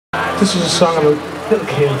This is a song about little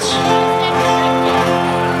kids.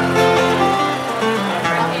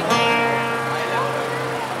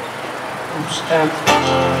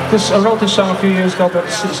 Oops. I wrote this song a few years ago about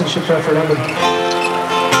the citizenship referendum.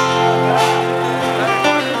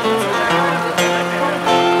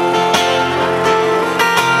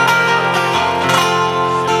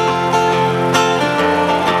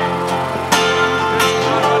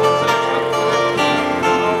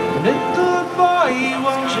 Little boy,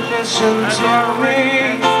 won't you listen to me?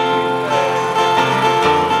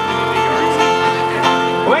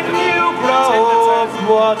 When you grow up,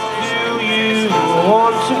 what do you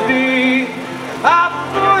want to be? A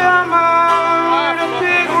fireman in a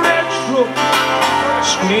big red truck,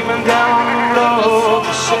 screaming down the road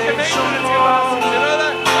to save someone.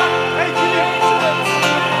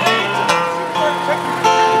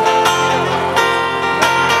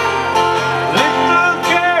 Little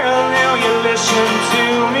girl, now you listen to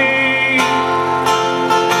me.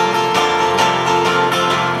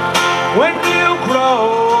 When you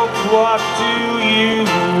grow up, what do you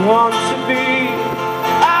want to be?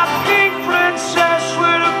 A pink princess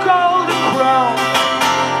with a golden crown,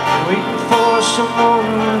 waiting for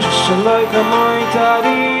someone just like my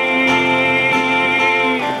daddy.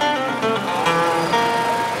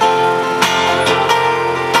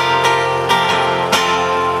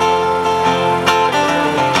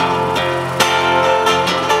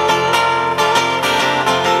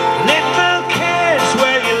 Little kids,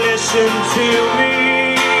 will you listen to me?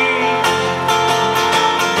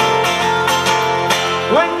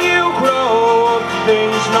 When you grow up,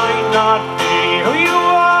 things might not be who you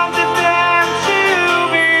wanted them to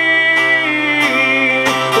be.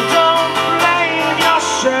 But don't blame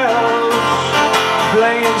yourself,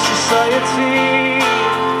 blame society.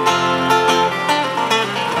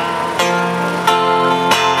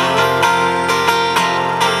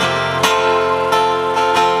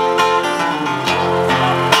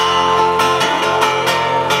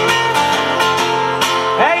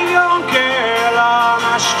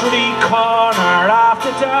 Street corner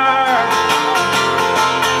after dark,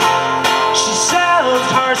 she sells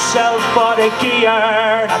herself for the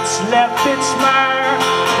gear that's left its mark.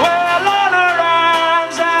 Well, on her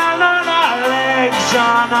arms and on her legs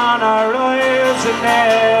and on her eyes and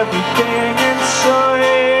everything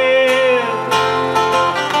inside.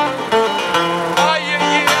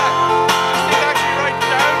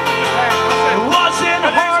 It wasn't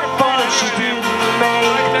her fault, she didn't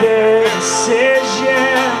make the decision.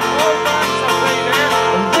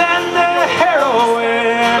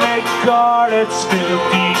 It's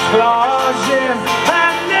filthy claws in,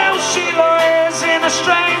 and now she lies in a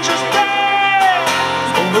stranger's bed,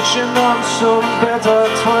 wishing on some better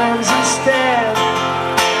times instead.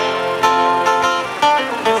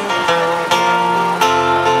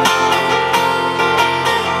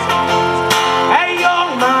 A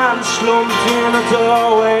young man slumped in a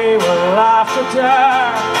doorway well after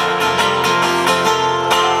dark.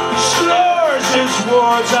 He slurs his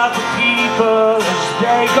words at the people as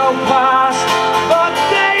they go past, but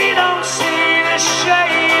they don't see the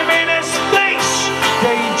shame in his face.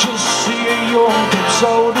 They just see a young kid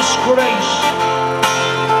so disgraced.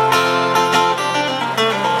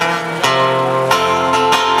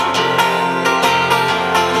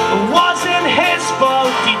 It wasn't his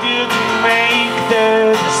fault, he didn't make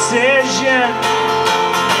the decision.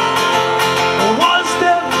 It was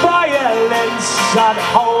the violence that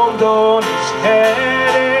hold on his head,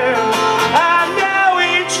 and now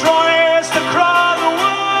he tries to crawl the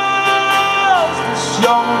walls. This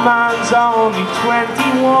young man's only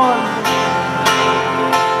 21.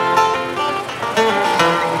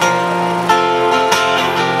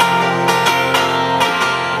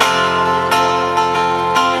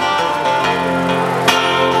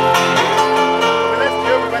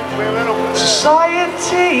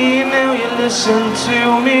 Society, now you listen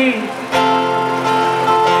to me.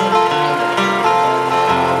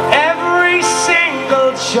 Every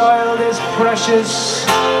single child is precious.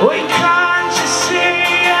 We can't you see?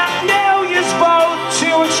 And now you're supposed to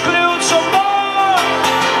exclude some more.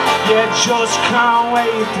 You just can't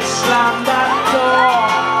wait to slam that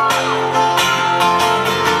door.